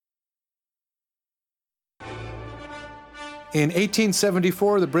In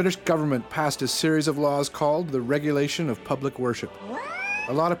 1874, the British government passed a series of laws called the Regulation of Public Worship.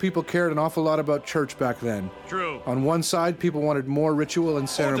 A lot of people cared an awful lot about church back then. True. On one side, people wanted more ritual and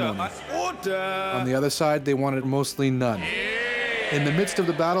ceremony. Order. On the other side, they wanted mostly none. In the midst of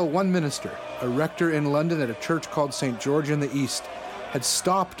the battle, one minister, a rector in London at a church called St. George in the East, had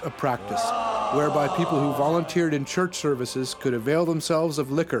stopped a practice whereby people who volunteered in church services could avail themselves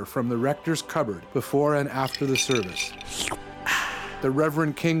of liquor from the rector's cupboard before and after the service. The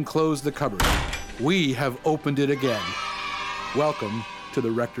Reverend King closed the cupboard. We have opened it again. Welcome to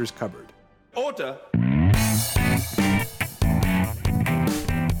the rector's cupboard. Order.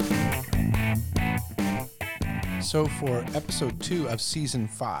 So for episode 2 of season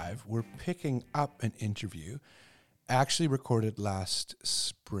 5, we're picking up an interview actually recorded last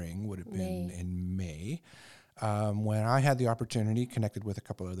spring, would have been in May, when I had the opportunity, connected with a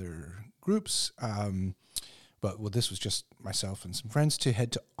couple other groups, but this was just myself and some friends, to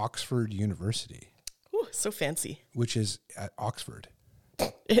head to Oxford University. Ooh, so fancy. Which is at Oxford.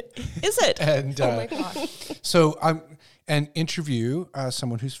 Is it? And oh my God. So and interview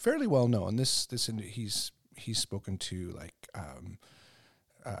someone who's fairly well known. He's spoken to like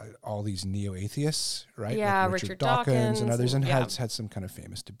all these neo-atheists, right? Yeah, like Richard Dawkins and others, and yeah. has had some kind of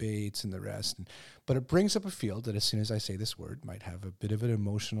famous debates and the rest. But it brings up a field that, as soon as I say this word, might have a bit of an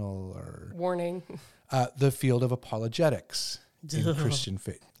emotional or warning. The field of apologetics in Christian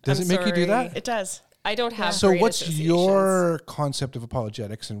faith. Does it make you do that? It does. I don't have. So, great what's associations. your concept of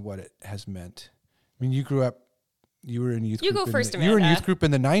apologetics and what it has meant? I mean, you grew up. You were in youth. You group go first, You were in Amanda. youth group in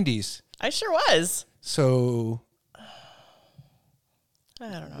the 90s. I sure was. So,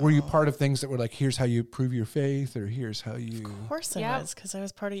 I don't know. were you part of things that were like, here's how you prove your faith, or here's how you... Of course I was, because I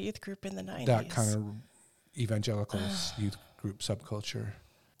was part of youth group in the 90s. That kind of evangelicals youth group subculture.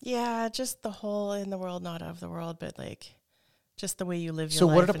 Yeah, just the whole in the world, not of the world, but like just the way you live your So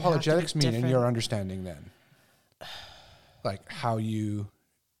life. what did and have to be apologetics mean in different. your understanding then? Like how you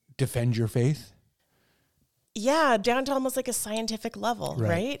defend your faith? Yeah, down to almost like a scientific level,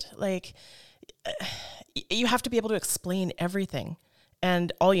 right? Like you have to be able to explain everything.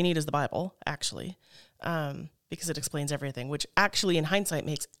 And all you need is the Bible, actually, because it explains everything, which actually in hindsight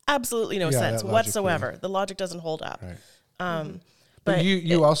makes absolutely no sense whatsoever. The logic doesn't hold up. Right. But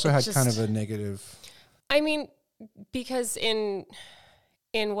you also had kind of a negative... I mean, because in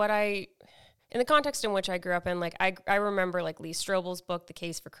the context in which I grew up in, like I remember like Lee Strobel's book, The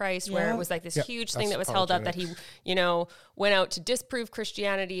Case for Christ, where it was like this huge thing that was held up that he, went out to disprove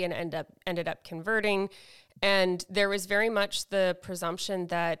Christianity and ended up converting. And there was very much the presumption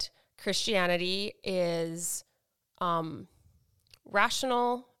that Christianity is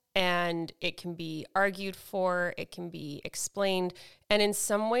rational and it can be argued for, it can be explained. And in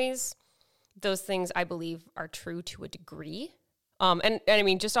some ways, those things I believe are true to a degree. And I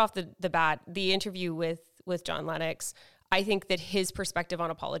mean, just off the bat, the interview with John Lennox, I think that his perspective on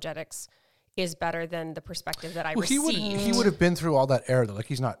apologetics is better than the perspective that I received. He would have been through all that era, though. Like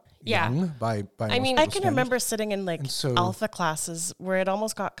he's not young by I mean, I can remember sitting in like alpha classes where it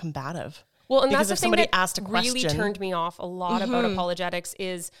almost got combative. Well, and because that's the somebody thing that asked a question. Really turned me off a lot about apologetics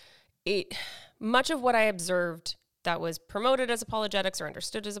is much of what I observed that was promoted as apologetics or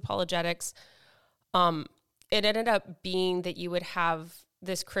understood as apologetics, it ended up being that you would have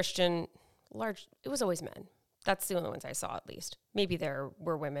this Christian it was always men. That's the only ones I saw, at least. Maybe there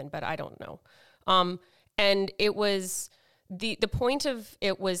were women, but I don't know. And it was the point of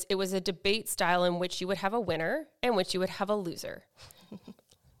it was a debate style in which you would have a winner and which you would have a loser.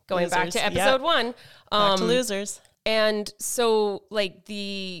 Going back to episode 1. Back to losers. And so like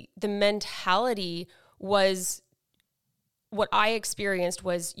the mentality was, what I experienced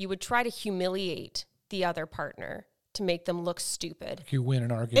was you would try to humiliate the other partner to make them look stupid. You win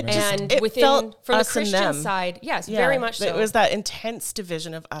an argument. And it felt from the us and Christian them. side, yes, very much so. It was that intense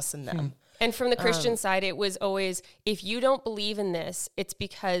division of us and them. And from the Christian side, it was always, if you don't believe in this, it's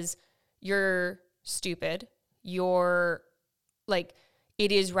because you're stupid. You're like,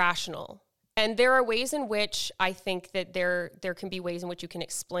 it is rational. And there are ways in which I think that there can be ways in which you can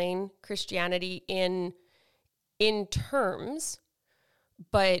explain Christianity in terms,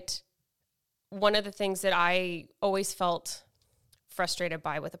 but one of the things that I always felt frustrated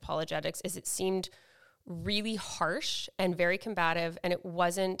by with apologetics is it seemed really harsh and very combative, and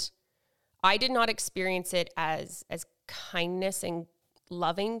I did not experience it as kindness and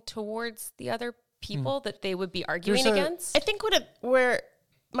loving towards the other people that they would be arguing against. I think where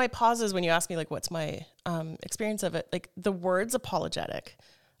my pause is when you ask me like what's my experience of it, like the words apologetic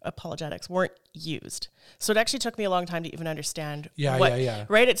apologetics weren't used. So it actually took me a long time to even understand Yeah.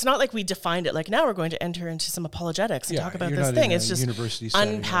 right? It's not like we defined it like now we're going to enter into some apologetics and talk about this thing. It's just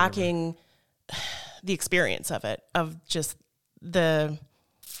unpacking the experience of it, of just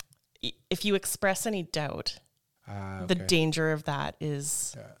if you express any doubt, the danger of that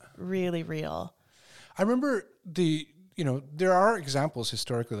is really real. I remember there are examples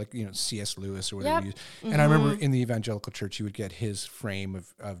historically, like, C.S. Lewis or whatever. Yep. And I remember in the evangelical church, you would get his frame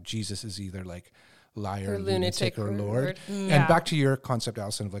of Jesus as either like liar, lunatic, or Lord. And back to your concept,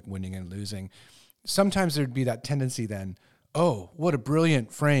 Allison, of like winning and losing. Sometimes there'd be that tendency then, oh, what a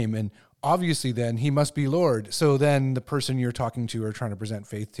brilliant frame. And obviously then he must be Lord. So then the person you're talking to or trying to present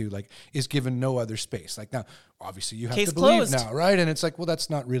faith to, like, is given no other space. Like, now, obviously you have Case to believe closed. now, right? And it's like, well, that's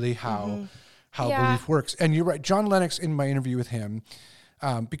not really how belief works. And you're right. John Lennox, in my interview with him,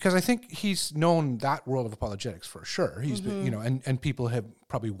 because I think he's known that world of apologetics for sure. He's been, and people have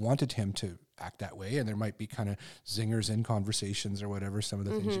probably wanted him to act that way. And there might be kind of zingers in conversations or whatever, some of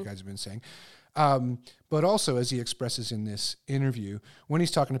the things you guys have been saying. But also, as he expresses in this interview, when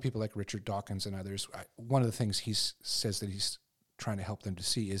he's talking to people like Richard Dawkins and others, one of the things he says that he's trying to help them to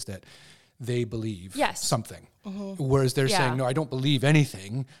see is that they believe something. Whereas they're saying, no, I don't believe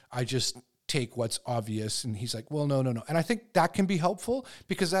anything. I just take what's obvious. And he's like, well, no. And I think that can be helpful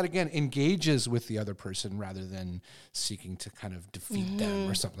because that, again, engages with the other person rather than seeking to kind of defeat them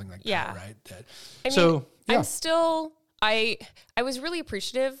or something like that, right? I'm still... I was really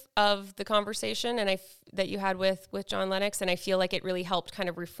appreciative of the conversation that you had with John Lennox, and I feel like it really helped kind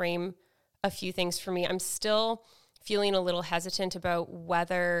of reframe a few things for me. I'm still feeling a little hesitant about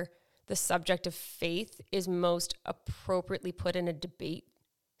whether the subject of faith is most appropriately put in a debate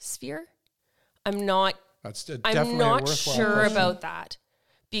sphere. I'm not sure about that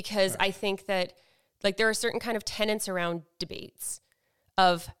because I think that like there are certain kind of tenets around debates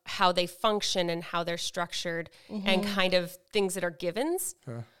of how they function and how they're structured and kind of things that are givens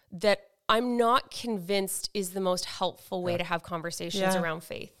that I'm not convinced is the most helpful way to have conversations around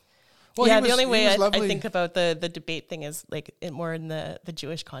faith. Well, the only way I think about the debate thing is like more in the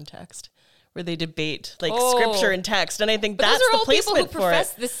Jewish context where they debate like scripture and text. And I think that's those are the all placement people who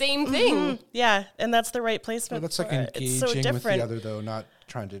profess the same thing. Yeah. And that's the right placement. Well, that's like engaging so with the other though, not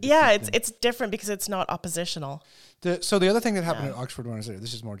trying to it's different because it's not oppositional. So the other thing that happened at Oxford when I was there,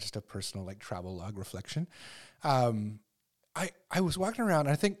 this is more just a personal like travel log reflection. I was walking around and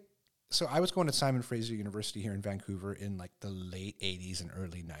I think, so I was going to Simon Fraser University here in Vancouver in like the late 80s and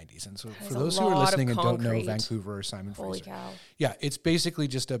early 90s. And so for those who are listening and don't know Vancouver or Simon Fraser, yeah, it's basically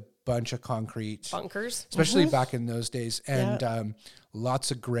just a bunch of concrete bunkers, especially back in those days. And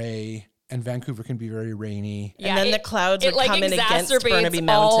lots of gray. And Vancouver can be very rainy. Yeah, and then the clouds would come in against Burnaby Mountain.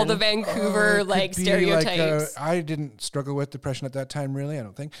 All the Vancouver stereotypes. I didn't struggle with depression at that time, really. I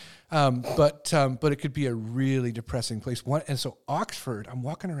don't think, but it could be a really depressing place. And so Oxford, I'm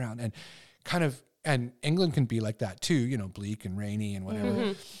walking around and England can be like that too. Bleak and rainy and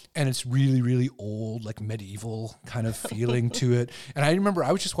whatever. And it's really, really old, like medieval kind of feeling to it. And I remember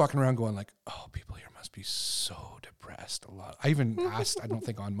I was just walking around going like, oh, people here must be so depressed a lot. I even asked, I don't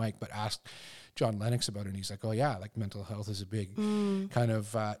think on mic, but asked John Lennox about it. And he's like, oh yeah, like mental health is a big kind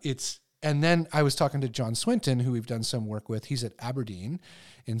of, and then I was talking to John Swinton, who we've done some work with. He's at Aberdeen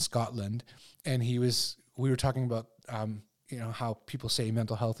in Scotland. And we were talking about, how people say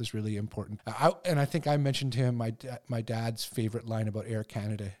mental health is really important. And I think I mentioned to him my dad's favorite line about Air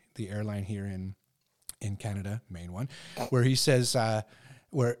Canada, the airline here in Canada, main one, where he says,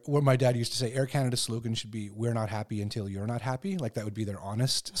 where my dad used to say Air Canada's slogan should be, we're not happy until you're not happy. Like that would be their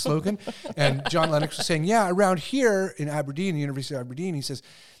honest slogan. And John Lennox was saying, yeah, around here in Aberdeen, the University of Aberdeen, he says,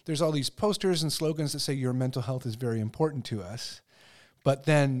 there's all these posters and slogans that say your mental health is very important to us. But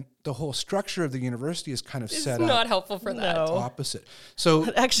then the whole structure of the university is kind of set up. It's not helpful for that. Opposite. So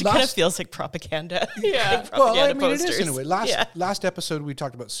it actually kind of feels like propaganda. Yeah. Well, I mean, it is in a way. Last episode, we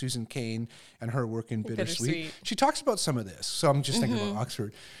talked about Susan Cain and her work in Bittersweet. She talks about some of this. So I'm just thinking about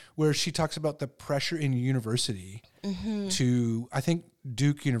Oxford, where she talks about the pressure in university to, I think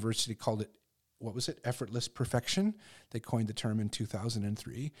Duke University called it, what was it? Effortless perfection. They coined the term in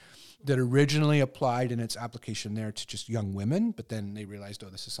 2003 that originally applied in its application there to just young women, but then they realized,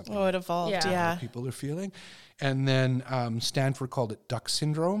 this is something it evolved. Yeah. People are feeling. And then Stanford called it duck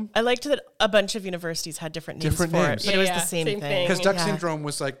syndrome. I liked that a bunch of universities had different names for it, but it was the same thing. Because duck syndrome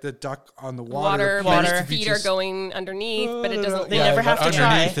was like the duck on the water. Feet are going underneath, but it doesn't. They never have to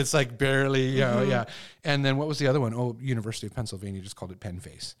try. It's like barely, yeah. And then what was the other one? Oh, University of Pennsylvania just called it Penn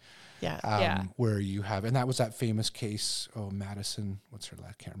Face. Yeah. Where you have, and that was that famous case, Madison, what's her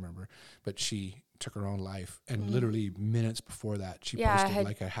last, I can't remember, but she took her own life, and literally minutes before that, she posted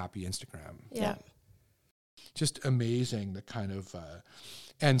like a happy Instagram. Yeah. Just amazing, the kind of,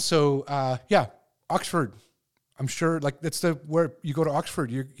 and so, Oxford, I'm sure, like, that's where you go to Oxford,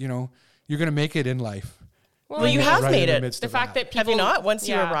 you're going to make it in life. Well, you have made it. The fact that people, have you not? Once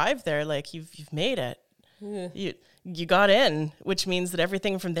you arrive there, like you've made it. You got in, which means that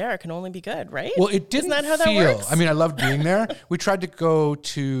everything from there can only be good, right? Well, it didn't Isn't that how feel, that works? I mean, I loved being there. We tried to go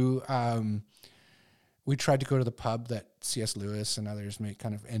to the pub that C.S. Lewis and others make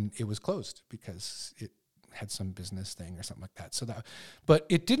and it was closed because it had some business thing or something like that. But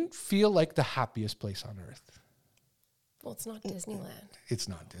it didn't feel like the happiest place on earth. Well, it's not Disneyland. It's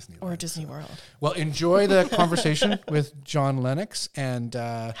not Disneyland. Or Disney World. Well, enjoy the conversation with John Lennox, and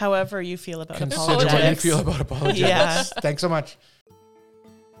however you feel about consider apologetics. what you feel about apologetics. Yeah. Thanks so much.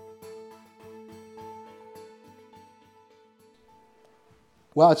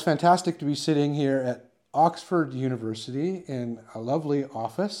 Well, it's fantastic to be sitting here at Oxford University in a lovely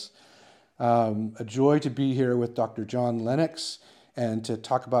office. A joy to be here with Dr. John Lennox and to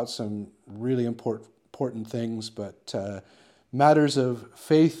talk about some really important things, but matters of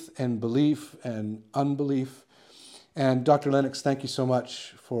faith and belief and unbelief. And Dr. Lennox, thank you so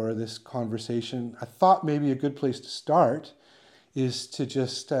much for this conversation. I thought maybe a good place to start is to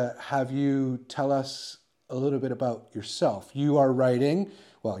just have you tell us a little bit about yourself. You are writing,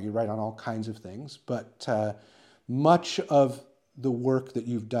 well, you write on all kinds of things, but much of the work that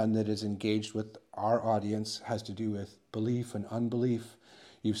you've done that is engaged with our audience has to do with belief and unbelief.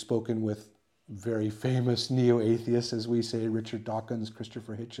 You've spoken with very famous neo-atheists, as we say, Richard Dawkins,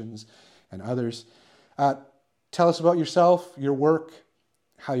 Christopher Hitchens, and others. Tell us about yourself, your work,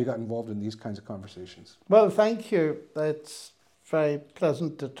 how you got involved in these kinds of conversations. Well, thank you. It's very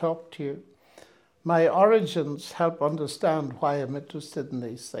pleasant to talk to you. My origins help understand why I'm interested in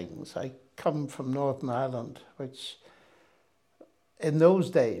these things. I come from Northern Ireland, which in those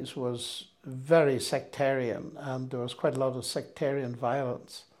days was very sectarian, and there was quite a lot of sectarian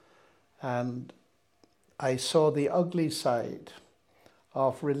violence. And I saw the ugly side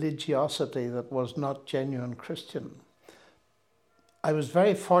of religiosity that was not genuine Christian. I was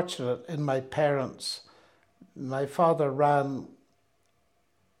very fortunate in my parents. My father ran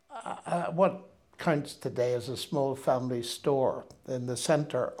what counts today as a small family store in the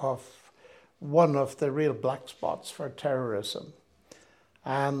center of one of the real black spots for terrorism.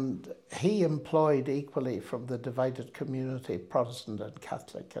 And he employed equally from the divided community, Protestant and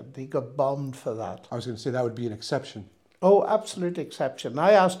Catholic, and he got bombed for that. I was going to say that would be an exception. Oh, absolute exception.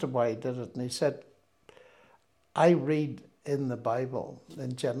 I asked him why he did it, and he said, I read in the Bible,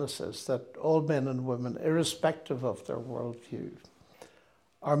 in Genesis, that all men and women, irrespective of their worldview,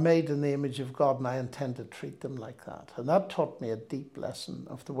 are made in the image of God, and I intend to treat them like that. And that taught me a deep lesson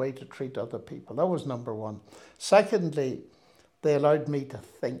of the way to treat other people. That was number one. Secondly, they allowed me to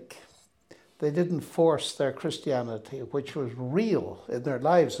think. They didn't force their Christianity, which was real in their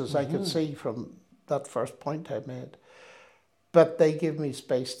lives, as I could see from that first point I made. But they gave me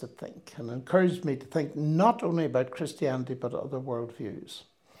space to think and encouraged me to think not only about Christianity, but other worldviews.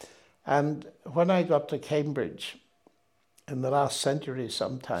 And when I got to Cambridge in the last century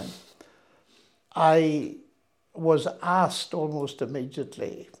sometime, I was asked almost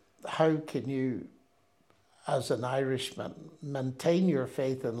immediately, how can you, as an Irishman, maintain your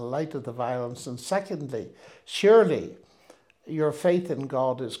faith in the light of the violence? And secondly, surely your faith in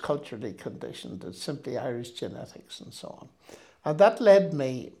God is culturally conditioned. It's simply Irish genetics and so on. And that led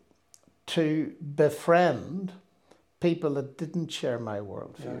me to befriend people that didn't share my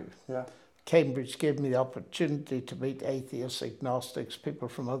worldview. Yeah. Cambridge gave me the opportunity to meet atheists, agnostics, people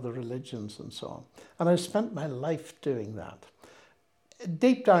from other religions and so on. And I spent my life doing that.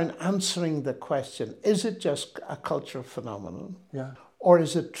 Deep down answering the question, is it just a cultural phenomenon? Yeah. Or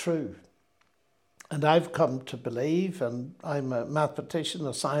is it true? And I've come to believe, and I'm a mathematician,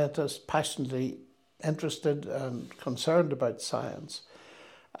 a scientist, passionately interested and concerned about science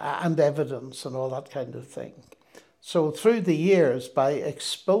and evidence and all that kind of thing. So through the years, by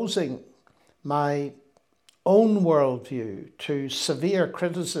exposing my own worldview to severe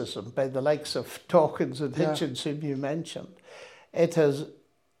criticism by the likes of Dawkins and Hitchens, whom you mentioned, it has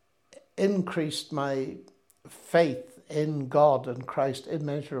increased my faith in God and Christ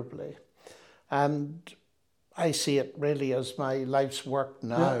immeasurably. And I see it really as my life's work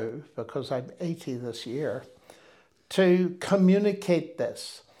now, because I'm 80 this year, to communicate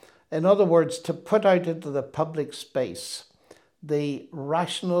this. In other words, to put out into the public space the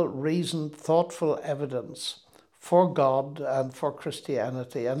rational, reasoned, thoughtful evidence for God and for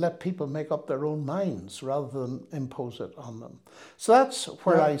Christianity, and let people make up their own minds rather than impose it on them. So that's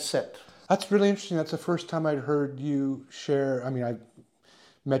where I sit. That's really interesting. That's the first time I'd heard you share. I mean, I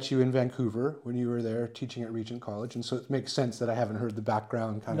met you in Vancouver when you were there teaching at Regent College, and so it makes sense that I haven't heard the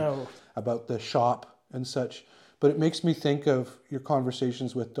background of about the shop and such. But it makes me think of your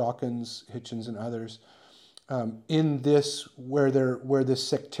conversations with Dawkins, Hitchens, and others in this, where this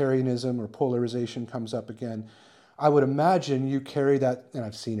sectarianism or polarization comes up again. I would imagine you carry that, and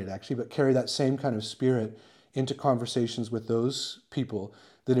I've seen it actually, but carry that same kind of spirit into conversations with those people,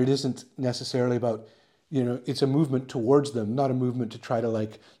 that it isn't necessarily about, it's a movement towards them, not a movement to try to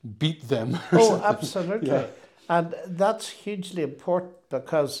like beat them. Absolutely. Yeah. And that's hugely important,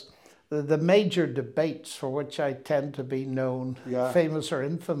 because the major debates for which I tend to be known, famous or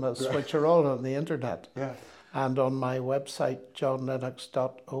infamous, which are all on the internet and on my website,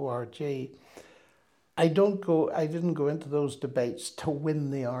 johnlennox.org, I didn't go into those debates to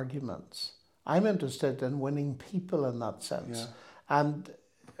win the arguments. I'm interested in winning people in that sense, and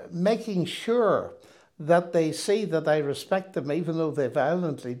making sure that they see that I respect them, even though they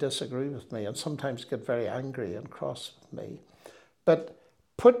violently disagree with me and sometimes get very angry and cross with me. But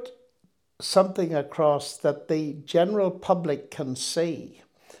put something across that the general public can see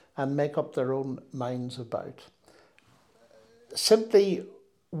and make up their own minds about. Simply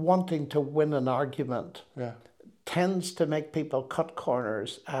wanting to win an argument tends to make people cut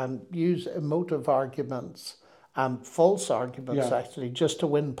corners and use emotive arguments and false arguments actually just to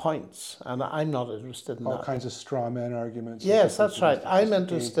win points, and I'm not interested in that. All kinds of straw man arguments. Yes, that's right. I'm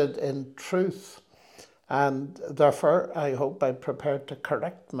interested in truth, and therefore I hope I'm prepared to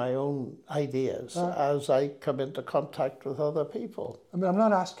correct my own ideas as I come into contact with other people. I mean, I'm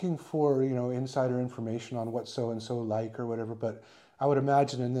not asking for insider information on what so and so like or whatever, but I would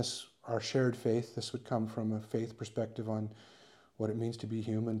imagine in this, our shared faith, this would come from a faith perspective on what it means to be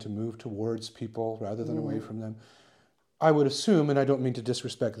human, to move towards people rather than away from them. I would assume, and I don't mean to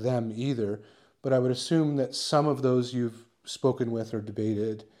disrespect them either, but I would assume that some of those you've spoken with or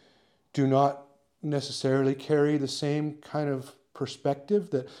debated do not necessarily carry the same kind of perspective.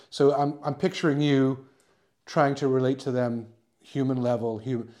 So I'm picturing you trying to relate to them human level,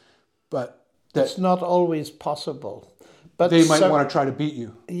 but that's not always possible. But they might want to try to beat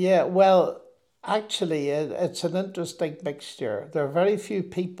you. Yeah, well, actually, it's an interesting mixture. There are very few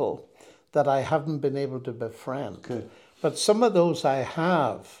people that I haven't been able to befriend. Good. But some of those I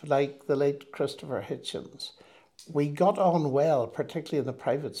have, like the late Christopher Hitchens. We got on well, particularly in the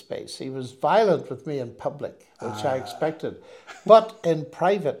private space. He was violent with me in public, which I expected. But in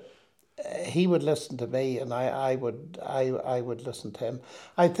private, he would listen to me, and I would listen to him.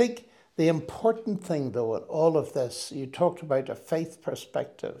 I think the important thing, though, in all of this, you talked about a faith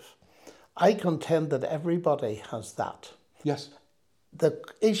perspective. I contend that everybody has that. Yes. The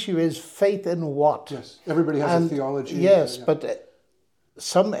issue is faith in what? Yes. Everybody has a theology. Yes, but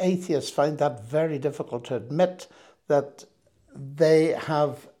some atheists find that very difficult to admit, that they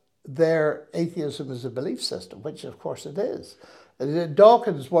have their atheism as a belief system, which of course it is.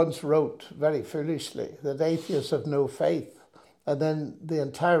 Dawkins once wrote, very foolishly, that atheists have no faith, and then the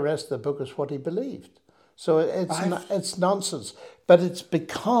entire rest of the book is what he believed. So it's nonsense. But it's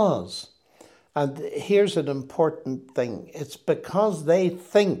because, and here's an important thing, it's because they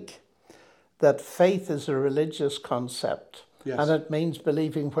think that faith is a religious concept. Yes. And it means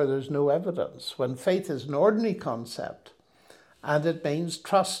believing where there's no evidence, when faith is an ordinary concept, and it means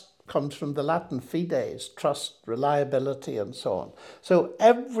trust, comes from the Latin fides, trust, reliability, and so on. So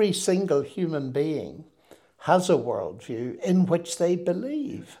every single human being has a worldview in which they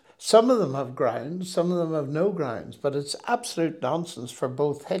believe. Some of them have grounds, some of them have no grounds, but it's absolute nonsense for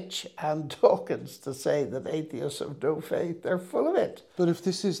both Hitch and Dawkins to say that atheists have no faith. They're full of it. But if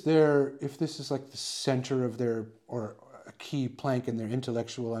this is like the center of their, or a key plank in their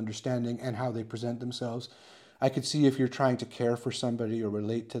intellectual understanding and how they present themselves, I could see, if you're trying to care for somebody or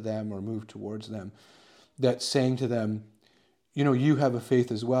relate to them or move towards them, that saying to them, you have a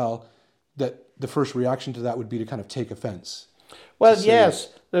faith as well, that the first reaction to that would be to kind of take offense. Well,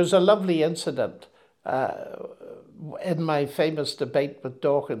 yes, there's a lovely incident in my famous debate with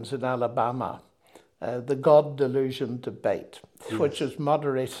Dawkins in Alabama, the God delusion debate, which was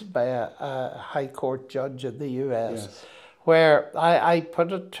moderated by a high court judge in the US, where I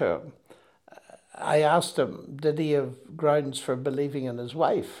put it to him. I asked him, did he have grounds for believing in his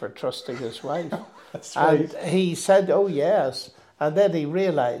wife, for trusting his wife? That's right. And he said, oh, yes. And then he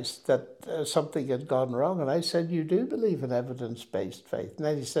realized that something had gone wrong. And I said, you do believe in evidence-based faith? And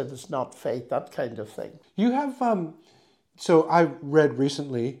then he said, it's not faith, that kind of thing. You have, So I read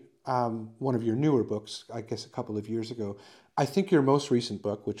recently one of your newer books, I guess a couple of years ago. I think your most recent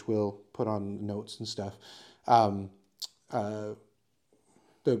book, which we'll put on notes and stuff, the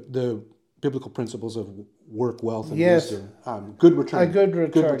biblical principles of work, wealth, and wisdom. Good return. A good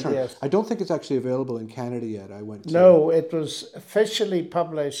return, yes. I don't think it's actually available in Canada yet. I went to... No, it was officially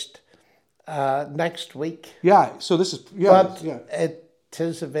published next week. Yeah, so this is... But it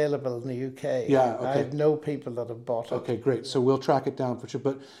is available in the UK. Yeah, okay. I know people that have bought it. Okay, great. So we'll track it down for sure.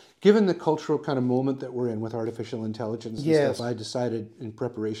 But given the cultural kind of moment that we're in with artificial intelligence and stuff, I decided in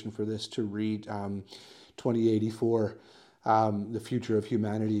preparation for this to read 2084, The Future of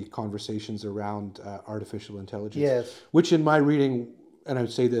Humanity, Conversations Around Artificial Intelligence, which in my reading, and I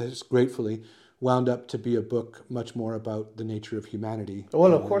would say this gratefully, wound up to be a book much more about the nature of humanity.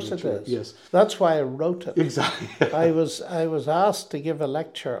 Well, of course it is. Yes. That's why I wrote it. Exactly. I was asked to give a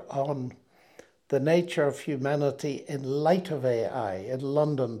lecture on the nature of humanity in light of AI in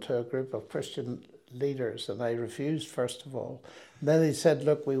London to a group of Christian leaders, and I refused, first of all. And then he said,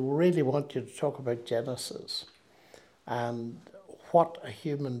 look, we really want you to talk about Genesis and what a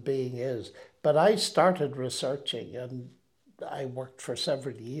human being is. But I started researching, and I worked for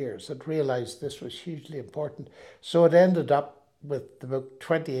several years and realized this was hugely important. So it ended up with the book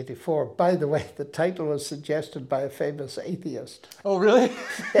 2084. By the way, the title was suggested by a famous atheist. Oh, really?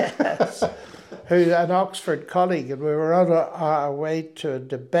 Yes. Who's an Oxford colleague, and we were on our way to a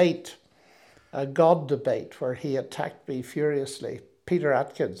debate, a God debate, where he attacked me furiously. Peter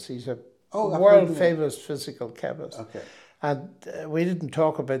Atkins, he's a world famous physical chemist. Okay. And we didn't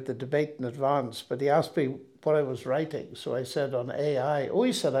talk about the debate in advance, but he asked me what I was writing. So I said on AI. Oh,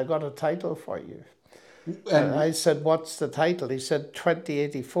 he said, I got a title for you. And I said, what's the title? He said,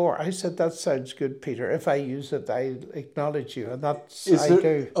 2084. I said, that sounds good, Peter. If I use it, I acknowledge you. And that's I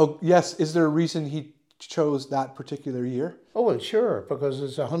do. Oh, yes. Is there a reason he chose that particular year? Oh, well, sure, because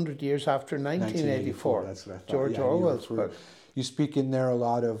it's 100 years after 1984. That's what I thought. George Orwell's book. You speak in there a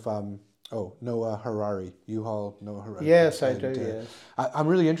lot of... Noah Harari, Yuval Noah Harari. Yes, I do, yes. I'm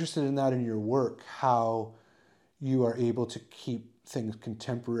really interested in that in your work, how you are able to keep things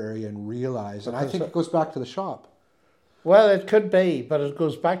contemporary and realize. And I think it goes back to the shop. Well, it could be, but it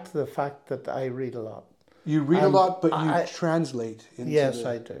goes back to the fact that I read a lot. You read a lot, but you translate into,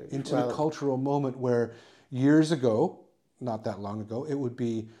 I do. Into the cultural moment where years ago, not that long ago, it would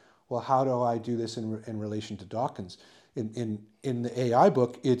be, well, how do I do this in relation to Dawkins? In the AI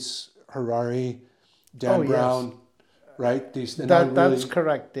book, it's Harari, Dan Brown, right? That's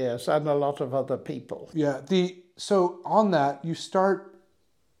correct, yes, and a lot of other people. Yeah. So on that, you start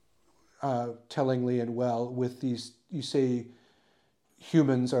tellingly and well with these. You say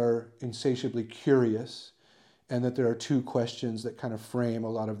humans are insatiably curious, and that there are two questions that kind of frame a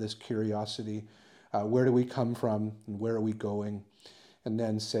lot of this curiosity: where do we come from, and where are we going? And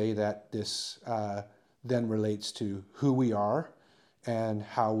then say that this then relates to who we are and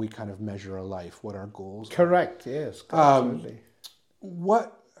how we kind of measure a life, what our goals are. Correct, yes, absolutely.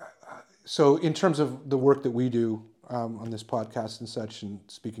 So in terms of the work that we do on this podcast and such, and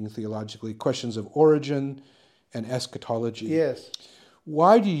speaking theologically, questions of origin and eschatology. Yes.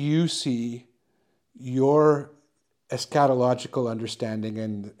 Why do you see your eschatological understanding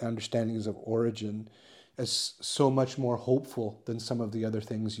and understandings of origin as so much more hopeful than some of the other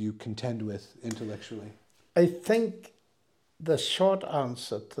things you contend with intellectually? I think the short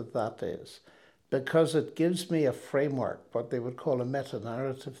answer to that is because it gives me a framework, what they would call a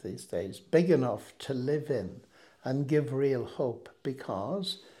meta-narrative these days, big enough to live in and give real hope,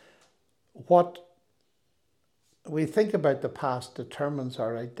 because what we think about the past determines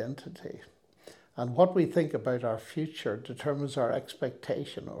our identity, and what we think about our future determines our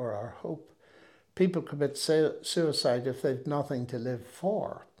expectation or our hope. People commit suicide if they've nothing to live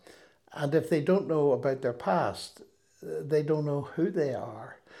for, and if they don't know about their past, they don't know who they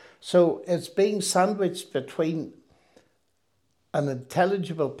are. So it's being sandwiched between an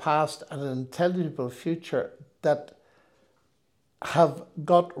intelligible past and an intelligible future that have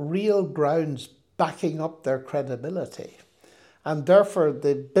got real grounds backing up their credibility. And therefore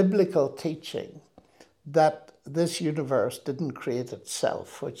the biblical teaching that this universe didn't create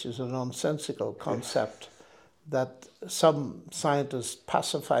itself, which is a nonsensical concept that some scientists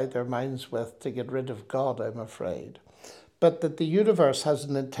pacify their minds with to get rid of God, I'm afraid. But that the universe has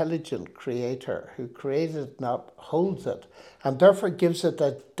an intelligent creator who created it and upholds it, and therefore gives it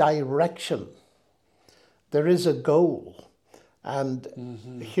a direction. There is a goal.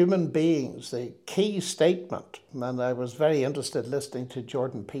 And human beings, the key statement, and I was very interested listening to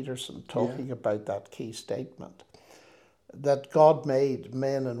Jordan Peterson talking about that key statement, that God made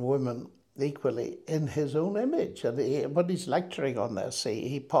men and women equally in his own image. And when he's lecturing on this,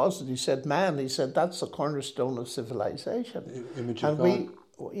 he paused and he said, man, he said, that's the cornerstone of civilization. Image and of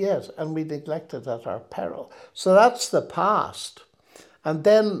God. Yes, and we neglect it at our peril. So that's the past. And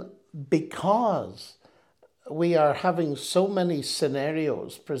then because we are having so many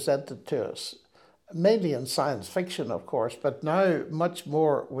scenarios presented to us, mainly in science fiction, of course, but now much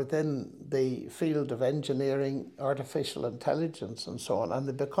more within the field of engineering, artificial intelligence, and so on, and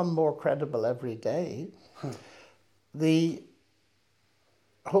they become more credible every day. The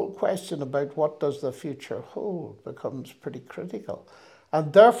whole question about what does the future hold becomes pretty critical.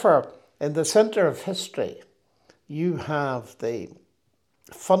 And therefore, in the center of history, you have the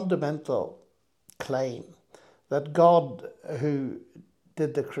fundamental claim that God, who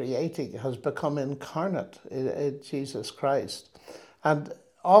did the creating, has become incarnate in Jesus Christ. And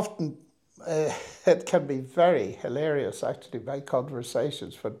often it can be very hilarious, actually, my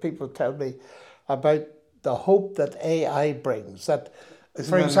conversations when people tell me about the hope that AI brings. That,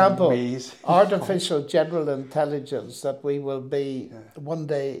 for example, artificial general intelligence, that we will be one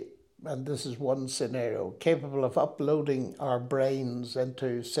day, and this is one scenario, capable of uploading our brains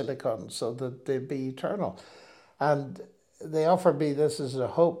into silicon so that they be eternal. And they offer me this as a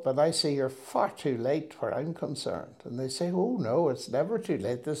hope, but I say you're far too late where I'm concerned. And they say, oh no, it's never too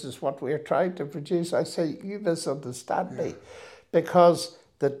late. This is what we're trying to produce. I say, you misunderstand me. Because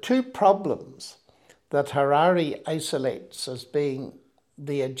the two problems that Harari isolates as being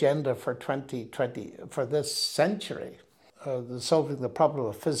the agenda for 2020, for this century, solving the problem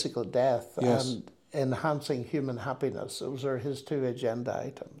of physical death and enhancing human happiness, those are his two agenda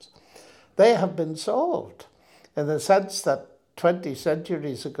items. They have been solved, in the sense that 20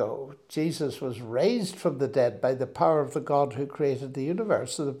 centuries ago, Jesus was raised from the dead by the power of the God who created the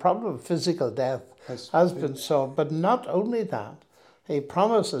universe. So the problem of physical death has been solved. But not only that, he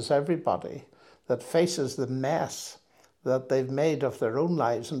promises everybody that faces the mess that they've made of their own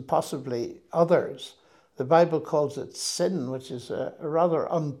lives and possibly others. The Bible calls it sin, which is a rather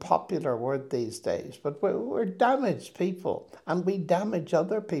unpopular word these days. But we're damaged people, and we damage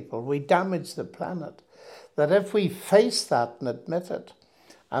other people. We damage the planet. That if we face that and admit it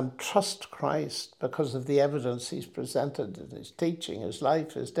and trust Christ because of the evidence he's presented in his teaching, his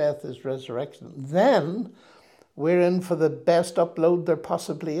life, his death, his resurrection, then we're in for the best upload there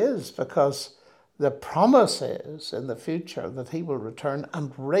possibly is, because the promise is in the future that he will return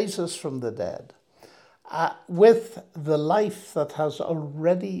and raise us from the dead with the life that has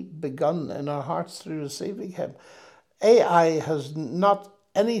already begun in our hearts through receiving him. AI has not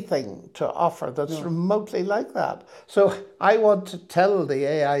anything to offer that's remotely like that. So I want to tell the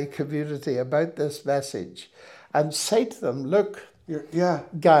AI community about this message and say to them, look,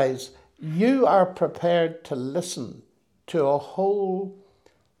 guys, you are prepared to listen to a whole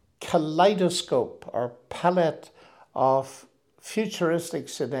kaleidoscope or palette of futuristic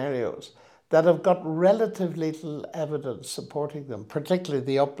scenarios that have got relatively little evidence supporting them, particularly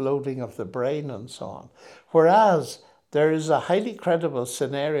the uploading of the brain and so on. Whereas there is a highly credible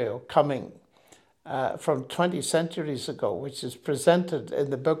scenario coming from 20 centuries ago, which is presented in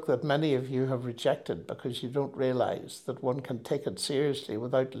the book that many of you have rejected because you don't realize that one can take it seriously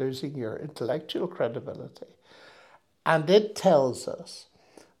without losing your intellectual credibility. And it tells us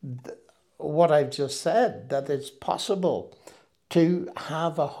what I've just said, that it's possible to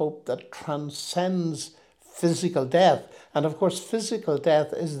have a hope that transcends physical death. And of course, physical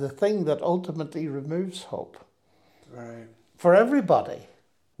death is the thing that ultimately removes hope. Right. For everybody.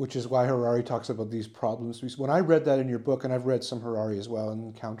 Which is why Harari talks about these problems. When I read that in your book, and I've read some Harari as well and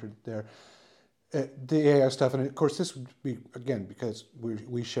encountered there, the AI stuff, and of course this would be, again, because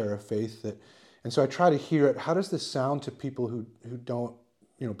we share a faith, that, and so I try to hear it. How does this sound to people who don't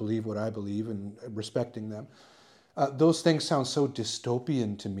believe what I believe, and respecting them? Those things sound so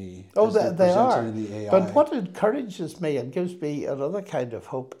dystopian to me. Oh, they are. In the AI. But what encourages me and gives me another kind of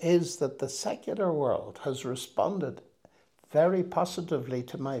hope is that the secular world has responded very positively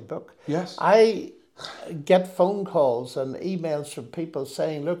to my book. Yes. I get phone calls and emails from people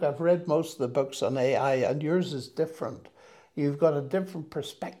saying, look, I've read most of the books on AI and yours is different. You've got a different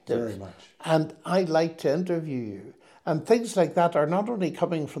perspective. Very much. And I'd like to interview you. And things like that are not only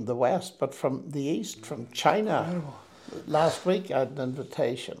coming from the West, but from the East, from China. Incredible. Last week I had an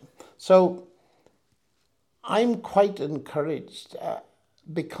invitation. So I'm quite encouraged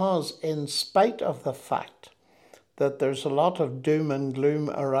because in spite of the fact that there's a lot of doom and gloom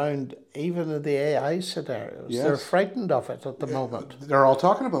around, even in the AI scenarios, they're frightened of it at the moment. They're all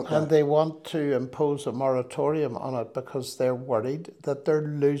talking about that. And they want to impose a moratorium on it because they're worried that they're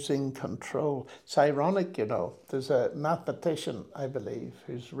losing control. It's ironic, there's a mathematician, I believe,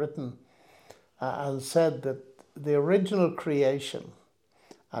 who's written and said that the original creation,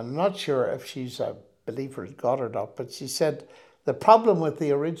 I'm not sure if she's a believer in God or not, but she said the problem with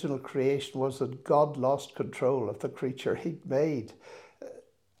the original creation was that God lost control of the creature he'd made.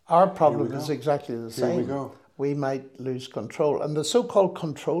 Our problem is exactly the same. Here we go. We might lose control. And the so-called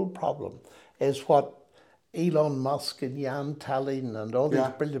control problem is what Elon Musk and Jan Tallinn and all these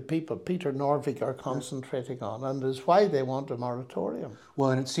brilliant people, Peter Norvig, are concentrating on, and is why they want a moratorium.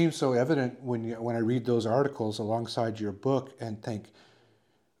 Well, and it seems so evident when I read those articles alongside your book and think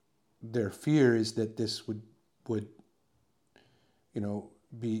their fear is that this would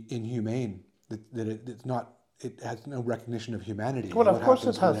be inhumane, that it's not, it has no recognition of humanity. Well, of course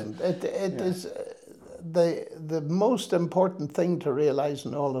it hasn't. It is the most important thing to realize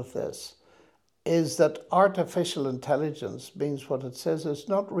in all of this is that artificial intelligence means what it says. It's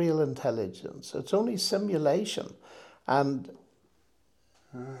not real intelligence. It's only simulation. And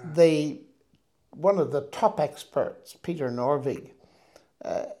one of the top experts, Peter Norvig,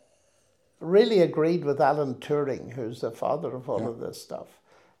 really agreed with Alan Turing, who's the father of all of this stuff,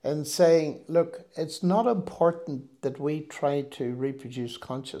 in saying, look, it's not important that we try to reproduce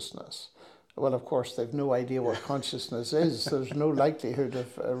consciousness. Well, of course, they've no idea what consciousness is. There's no likelihood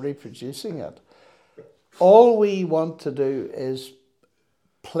of reproducing it. All we want to do is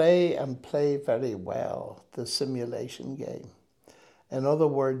play very well the simulation game. In other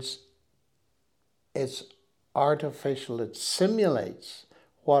words, it's artificial. It simulates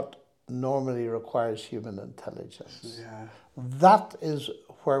what normally requires human intelligence. Yeah. That is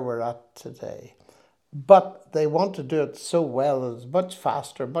where we're at today. But they want to do it so well. It's much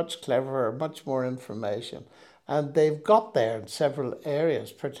faster, much cleverer, much more information. And they've got there in several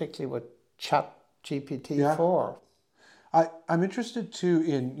areas, particularly with ChatGPT-4. I'm interested too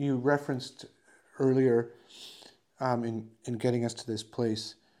in, you referenced earlier in getting us to this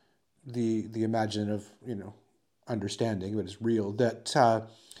place, the imaginative, understanding, but it's real, that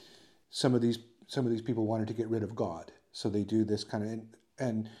some of these people wanted to get rid of God. So they do this kind of,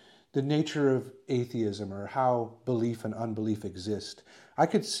 and the nature of atheism, or how belief and unbelief exist. I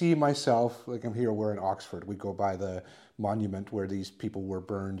could see myself, like we're in Oxford, we go by the monument where these people were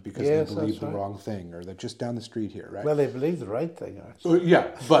burned because they believed the wrong thing, or they're just down the street here, right? Well, they believed the right thing, actually.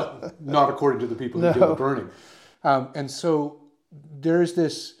 Yeah, but not according to the people who did the burning. And so there's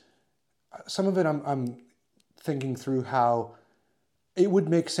this, some of it I'm thinking through how it would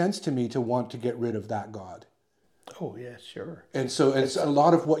make sense to me to want to get rid of that God. Oh, yeah, sure. And so it's a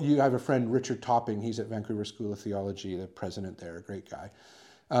lot of what I have a friend, Richard Topping, he's at Vancouver School of Theology, the president there, a great guy.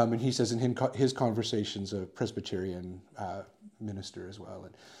 And he says in his conversations, a Presbyterian minister as well.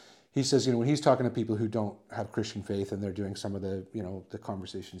 And he says, when he's talking to people who don't have Christian faith and they're doing some of the, the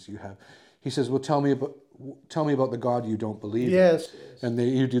conversations you have, he says, well, tell me about the God you don't believe in. Yes. And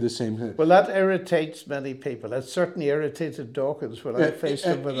you do the same thing. Well, that irritates many people. It certainly irritated Dawkins when I faced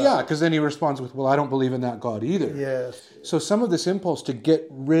him with that. Yeah, because then he responds with, well, I don't believe in that God either. Yes. So some of this impulse to get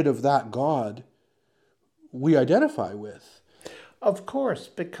rid of that God we identify with. Of course,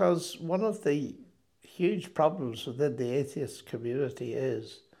 because one of the huge problems within the atheist community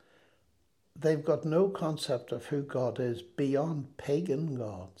is they've got no concept of who God is beyond pagan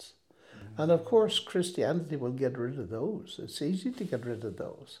gods. And of course, Christianity will get rid of those. It's easy to get rid of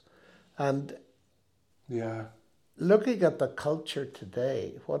those. And looking at the culture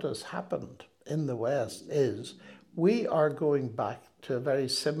today, what has happened in the West is we are going back to a very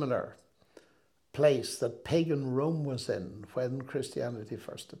similar place that pagan Rome was in when Christianity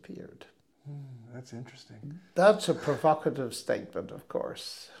first appeared. That's interesting. That's a provocative statement, of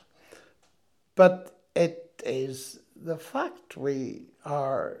course. But it is the fact. We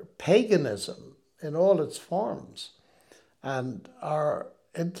are paganism in all its forms, and our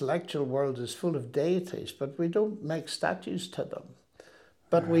intellectual world is full of deities, but we don't make statues to them.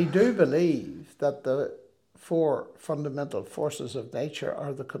 But we do believe that the four fundamental forces of nature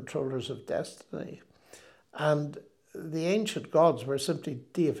are the controllers of destiny. And the ancient gods were simply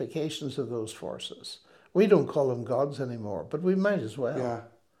deifications of those forces. We don't call them gods anymore, but we might as well. Yeah.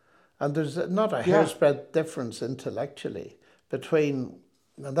 And there's not a hair's breadth difference intellectually between,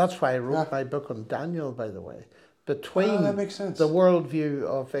 and that's why I wrote my book on Daniel, by the way, between that makes sense. The worldview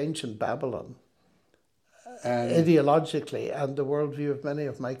of ancient Babylon ideologically and the worldview of many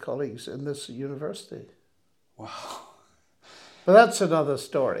of my colleagues in this university. Wow. But that's another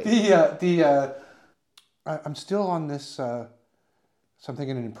story. I'm still on this, so I'm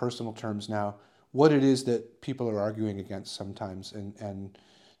thinking in personal terms now, what it is that people are arguing against sometimes, and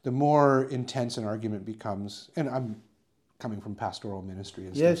the more intense an argument becomes, and I'm coming from pastoral ministry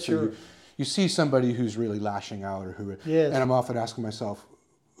and stuff. Yes, sure. So you see somebody who's really lashing out, or who, yes. And I'm often asking myself,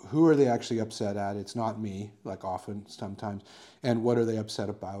 who are they actually upset at? It's not me, like often, sometimes. And what are they upset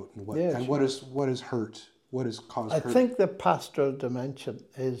about? And what Yeah, and sure. what is hurt? What has caused I hurt? think the pastoral dimension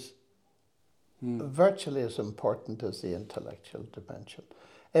is virtually as important as the intellectual dimension.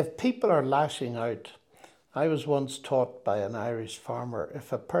 If people are lashing out, I was once taught by an Irish farmer,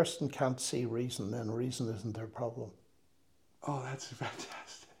 if a person can't see reason, then reason isn't their problem. Oh, that's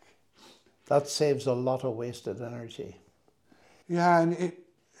fantastic. That saves a lot of wasted energy. Yeah, and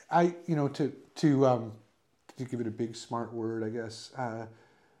to give it a big smart word, I guess.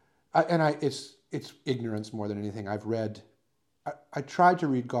 It's ignorance more than anything. I've read. I tried to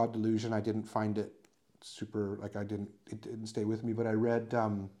read God Delusion. I didn't find it super. It didn't stay with me. But I read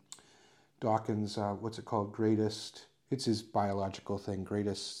Dawkins. What's it called? Greatest. It's his biological thing.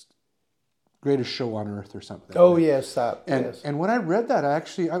 Greatest show on earth or something. Oh yes, that. And when I read that,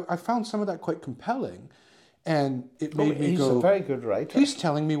 I found some of that quite compelling. And it made me go... He's a very good writer. He's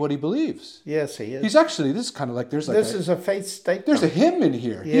telling me what he believes. Yes, he is. He's actually... This is kind of like... This is a faith statement. There's a hymn in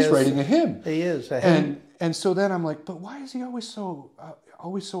here. Yes, he's writing a hymn. He is, a hymn. And so then I'm like, but why is he always so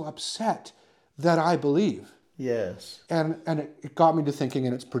upset that I believe? Yes. And it got me to thinking,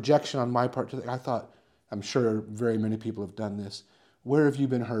 and it's projection on my part. I thought, I'm sure very many people have done this. Where have you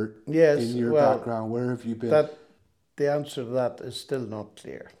been hurt in your background? Where have you been? The answer to that is still not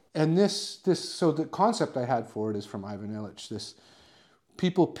clear. And so the concept I had for it is from Ivan Illich. This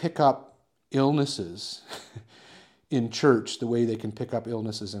people pick up illnesses in church the way they can pick up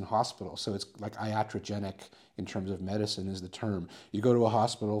illnesses in hospital. So it's like iatrogenic in terms of medicine is the term. You go to a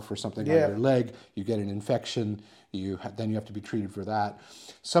hospital for something on your leg, you get an infection, then you have to be treated for that.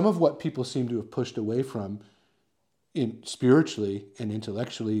 Some of what people seem to have pushed away from spiritually and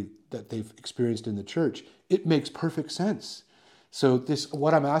intellectually that they've experienced in the church, it makes perfect sense. So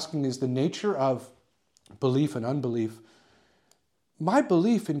what I'm asking is the nature of belief and unbelief. My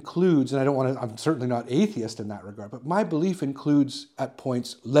belief includes, and I'm certainly not atheist in that regard, but my belief includes at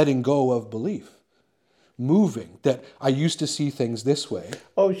points letting go of belief, moving, that I used to see things this way.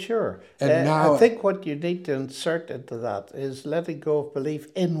 Oh, sure. And now I think what you need to insert into that is letting go of belief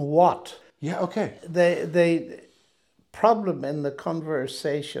in what? Yeah, okay. The problem in the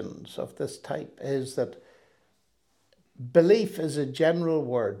conversations of this type is that belief is a general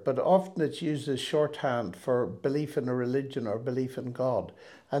word, but often it's used as shorthand for belief in a religion or belief in God.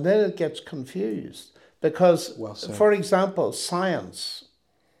 And then it gets confused because, for example, science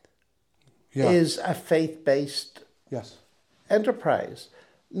is a faith-based enterprise.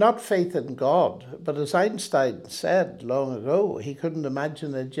 Not faith in God, but as Einstein said long ago, he couldn't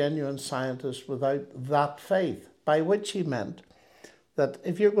imagine a genuine scientist without that faith, by which he meant that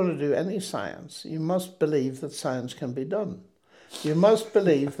if you're going to do any science, you must believe that science can be done. You must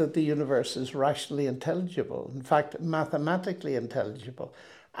believe that the universe is rationally intelligible, in fact, mathematically intelligible.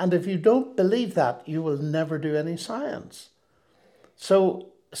 And if you don't believe that, you will never do any science.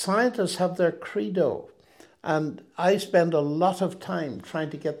 So scientists have their credo. And I spend a lot of time trying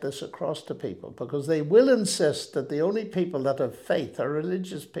to get this across to people because they will insist that the only people that have faith are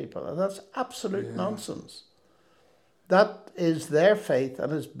religious people. And that's absolute nonsense. That is their faith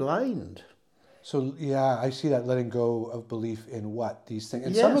and is blind. So, I see that letting go of belief in what? These things.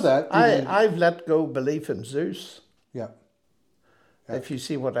 And yes, some of that... I've let go belief in Zeus. Yeah. If you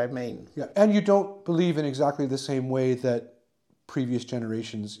see what I mean. Yeah, and you don't believe in exactly the same way that previous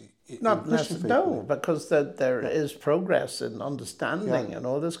generations... Not necessarily, no, because there is progress in understanding and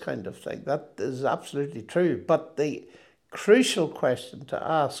all this kind of thing. That is absolutely true. But the crucial question to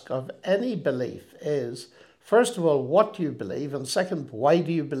ask of any belief is... First of all, what do you believe? And second, why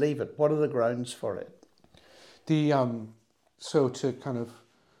do you believe it? What are the grounds for it? So to kind of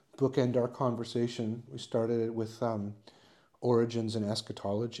bookend our conversation, we started it with origins and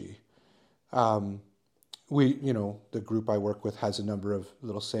eschatology. The group I work with has a number of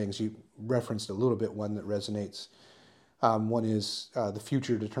little sayings. You referenced a little bit one that resonates. One is the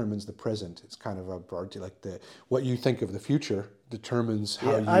future determines the present. It's kind of what you think of the future determines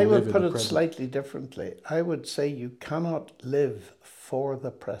how you live in the present. I would put it slightly differently. I would say you cannot live for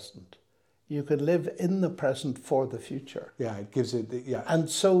the present. You can live in the present for the future. Yeah, it gives it, And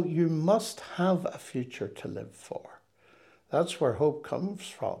so you must have a future to live for. That's where hope comes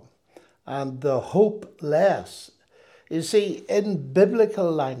from. And the hopeless. You see, in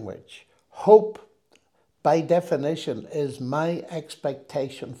biblical language, hope by definition is my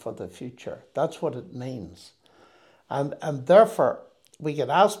expectation for the future. That's what it means. And therefore, we can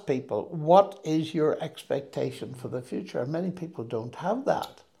ask people, what is your expectation for the future? And many people don't have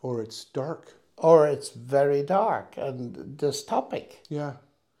that. Or it's dark. Or it's very dark and dystopic. Yeah.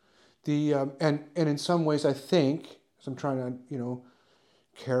 And in some ways, I think, as I'm trying to,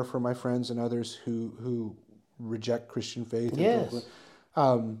 care for my friends and others who reject Christian faith. Yes.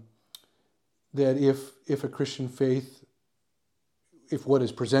 That if a Christian faith, if what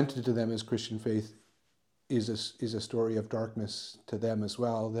is presented to them as Christian faith is a story of darkness to them as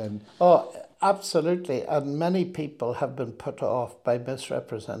well, then... Oh, absolutely. And many people have been put off by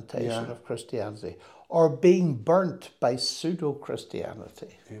misrepresentation of Christianity or being burnt by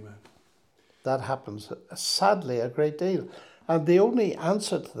pseudo-Christianity. Amen. That happens, sadly, a great deal. And the only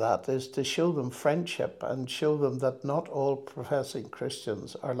answer to that is to show them friendship and show them that not all professing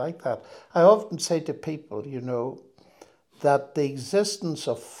Christians are like that. I often say to people, you know, that the existence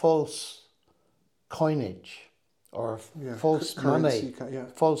of false coinage or false money,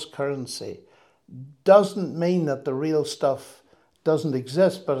 false currency, doesn't mean that the real stuff doesn't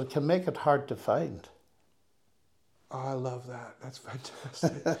exist, but it can make it hard to find. Oh, I love that. That's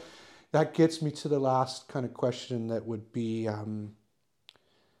fantastic. That gets me to the last kind of question that would be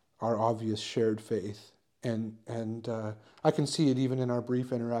our obvious shared faith. And I can see it even in our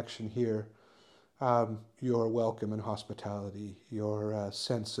brief interaction here. Your welcome and hospitality, your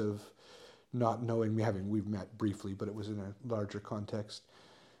sense of not knowing, we've met briefly, but it was in a larger context.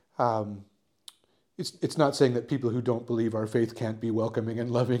 It's not saying that people who don't believe our faith can't be welcoming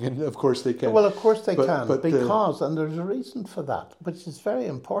and loving, and of course they can. Well, of course they can, because and there's a reason for that, which is very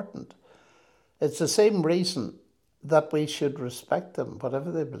important. It's the same reason that we should respect them,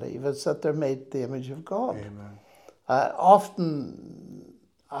 whatever they believe. It's that they're made in the image of God. Amen. Often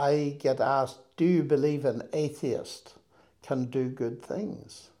I get asked, do you believe an atheist can do good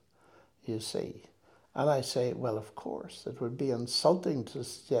things? You see. And I say, well, of course, it would be insulting to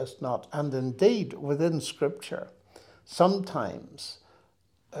suggest not. And indeed, within Scripture, sometimes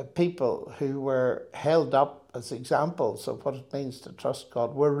people who were held up as examples of what it means to trust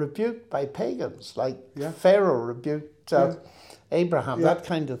God were rebuked by pagans, like Pharaoh rebuked Abraham, that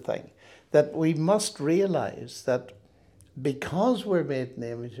kind of thing. That we must realize that because we're made in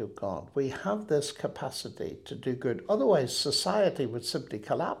the image of God, we have this capacity to do good. Otherwise, society would simply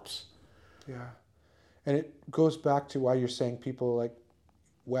collapse. Yeah. And it goes back to why you're saying people like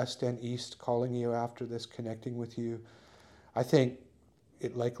West and East calling you after this, connecting with you. I think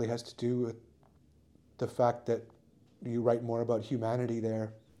it likely has to do with the fact that you write more about humanity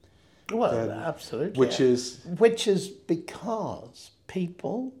there. Well, absolutely. Which is because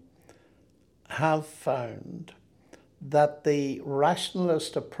people have found that the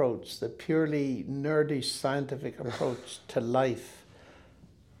rationalist approach, the purely nerdy scientific approach to life,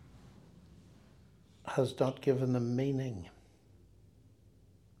 has not given them meaning.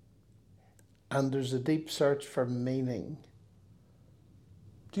 And there's a deep search for meaning.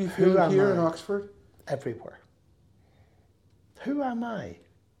 Do you feel it here in Oxford? Everywhere. Who am I?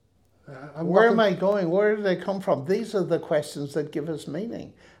 Where am I going? Where do they come from? These are the questions that give us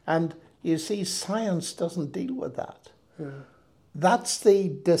meaning. And you see, science doesn't deal with that. Yeah. That's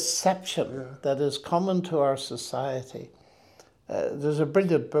the deception that is common to our society. There's a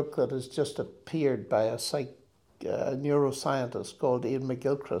brilliant book that has just appeared by a neuroscientist called Ian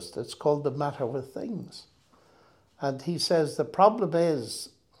McGilchrist. It's called The Matter with Things. And he says the problem is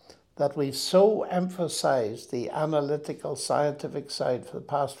that we've so emphasized the analytical scientific side for the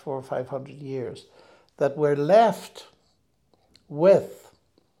past 400 or 500 years that we're left with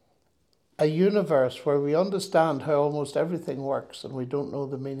a universe where we understand how almost everything works and we don't know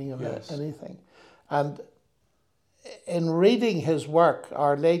the meaning of anything. And in reading his work,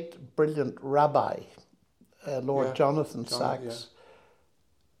 our late brilliant rabbi, Lord Jonathan Sacks,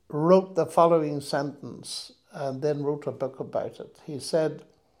 wrote the following sentence and then wrote a book about it. He said,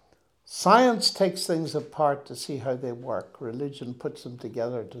 "Science takes things apart to see how they work. Religion puts them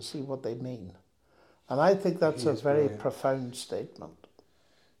together to see what they mean." And I think that's a very profound statement.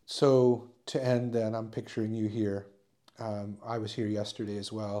 So to end then, I'm picturing you here. I was here yesterday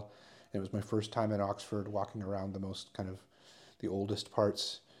as well. It was my first time at Oxford, walking around the most kind of the oldest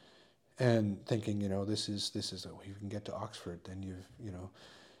parts and thinking, this is if you can get to Oxford, then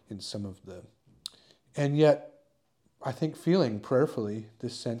in some of the, and yet I think feeling prayerfully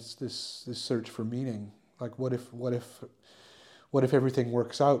this sense, this search for meaning. Like what if everything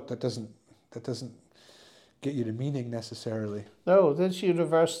works out? That doesn't get you to meaning necessarily. No, this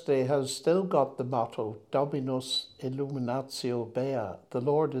university has still got the motto, Dominus Illuminatio Mea, the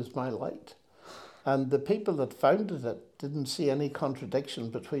Lord is my light. And the people that founded it didn't see any contradiction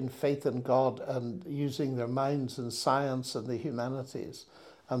between faith in God and using their minds in science and the humanities.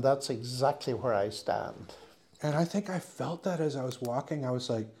 And that's exactly where I stand. And I think I felt that as I was walking. I was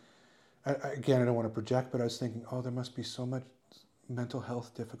like, again, I don't want to project, but I was thinking, oh, there must be so mental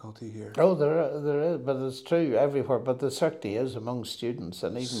health difficulty here. Oh, there is, but it's true everywhere. But there certainly is among students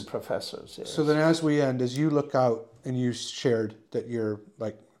and even professors. Yes. So then, as we end, as you look out and you shared that you're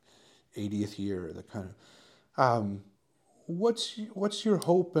like 80th year, the kind of, what's your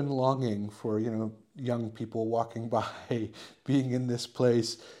hope and longing for, you know, young people walking by, being in this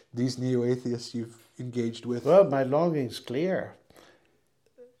place, these neo-atheists you've engaged with? Well, my longing's clear.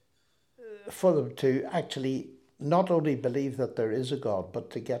 For them to actually not only believe that there is a God, but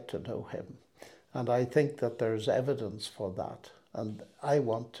to get to know him. And I think that there's evidence for that. And I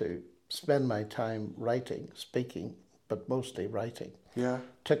want to spend my time writing, speaking, but mostly writing. Yeah.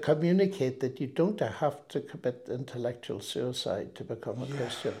 To communicate that you don't have to commit intellectual suicide to become a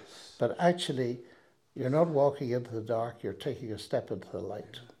Christian, but actually you're not walking into the dark, you're taking a step into the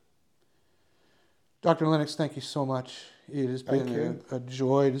light. Dr. Lennox, thank you so much. It has been a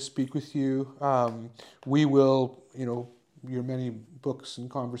joy to speak with you. We will, you know, your many books and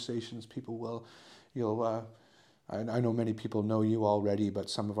conversations, I know many people know you already, but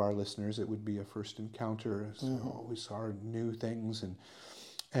some of our listeners, it would be a first encounter. So always are new things.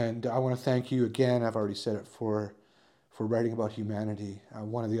 And I want to thank you again, I've already said it, for writing about humanity.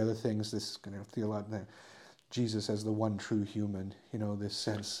 One of the other things, this is going to feel like Jesus as the one true human, you know, this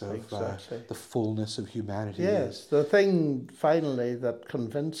sense of the fullness of humanity. Yes, the thing finally that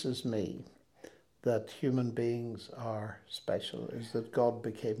convinces me that human beings are special is that God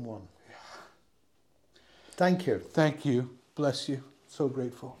became one. Thank you. Thank you. Bless you. So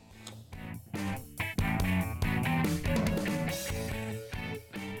grateful.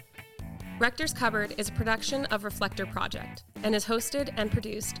 Rector's Cupboard is a production of Reflector Project and is hosted and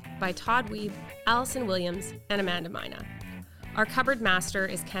produced by Todd Weeb, Allison Williams, and Amanda Mina. Our cupboard master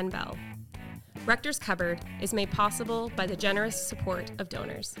is Ken Bell. Rector's Cupboard is made possible by the generous support of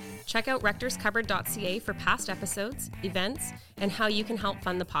donors. Check out rectorscupboard.ca for past episodes, events, and how you can help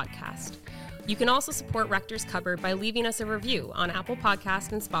fund the podcast. You can also support Rector's Cupboard by leaving us a review on Apple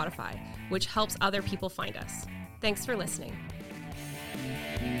Podcasts and Spotify, which helps other people find us. Thanks for listening.